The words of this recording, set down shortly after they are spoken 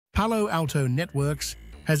Palo Alto Networks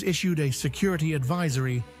has issued a security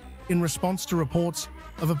advisory in response to reports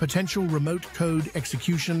of a potential remote code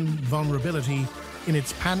execution vulnerability in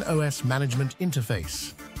its PAN-OS management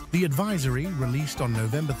interface. The advisory, released on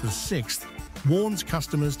November 6th, warns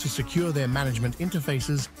customers to secure their management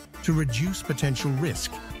interfaces to reduce potential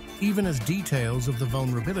risk, even as details of the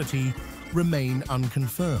vulnerability remain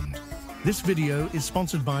unconfirmed. This video is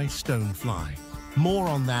sponsored by Stonefly. More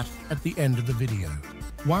on that at the end of the video.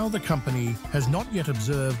 While the company has not yet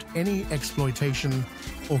observed any exploitation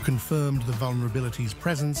or confirmed the vulnerability's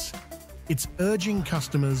presence, it's urging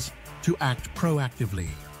customers to act proactively.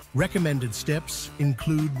 Recommended steps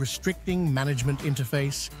include restricting management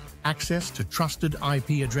interface, access to trusted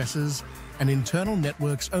IP addresses, and internal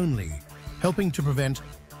networks only, helping to prevent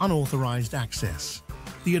unauthorized access.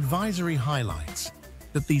 The advisory highlights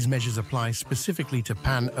that these measures apply specifically to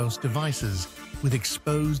PAN-OS devices with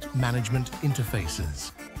exposed management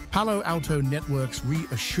interfaces. Palo Alto Networks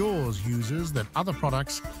reassures users that other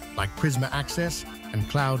products like Prisma Access and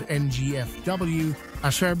Cloud NGFW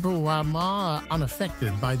are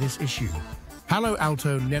unaffected by this issue. Palo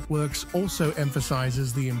Alto Networks also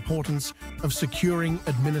emphasizes the importance of securing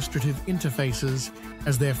administrative interfaces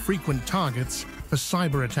as they're frequent targets for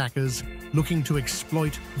cyber attackers looking to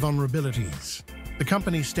exploit vulnerabilities. The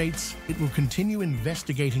company states it will continue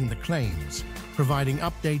investigating the claims, providing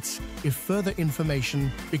updates if further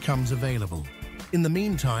information becomes available. In the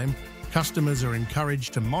meantime, customers are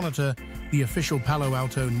encouraged to monitor the official Palo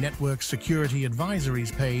Alto Networks Security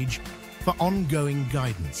Advisories page for ongoing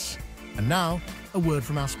guidance. And now, a word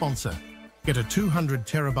from our sponsor. Get a 200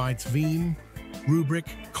 terabytes Veeam, Rubrik,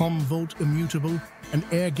 Commvault Immutable, and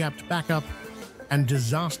air-gapped backup and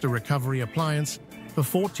disaster recovery appliance for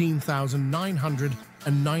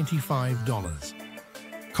 $14,995.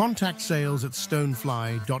 Contact sales at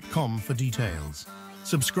stonefly.com for details.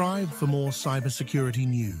 Subscribe for more cybersecurity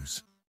news.